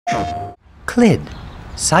Clid,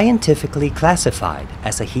 scientifically classified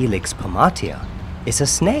as a Helix pomatia, is a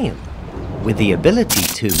snail with the ability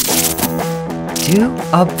to do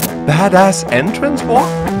a badass entrance walk?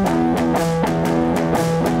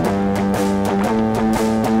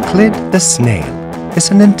 Clid the Snail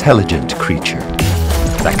is an intelligent creature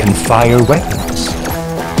that can fire weapons,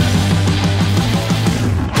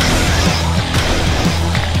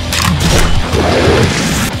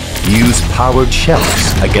 use powered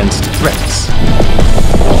shells against threats,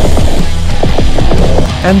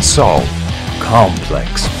 and solve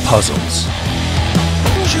complex puzzles.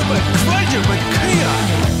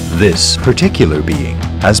 This particular being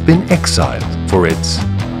has been exiled for its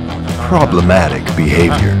problematic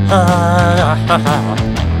behavior.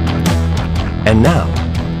 And now,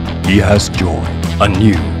 he has joined a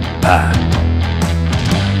new path.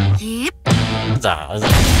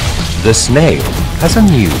 The snail has a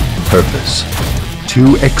new purpose: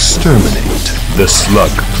 to exterminate the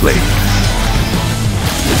slug plague.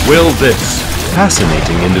 Will this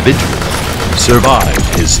fascinating individual survive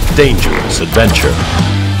his dangerous adventure?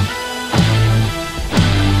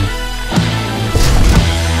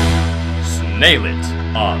 Nail it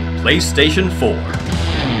on PlayStation 4.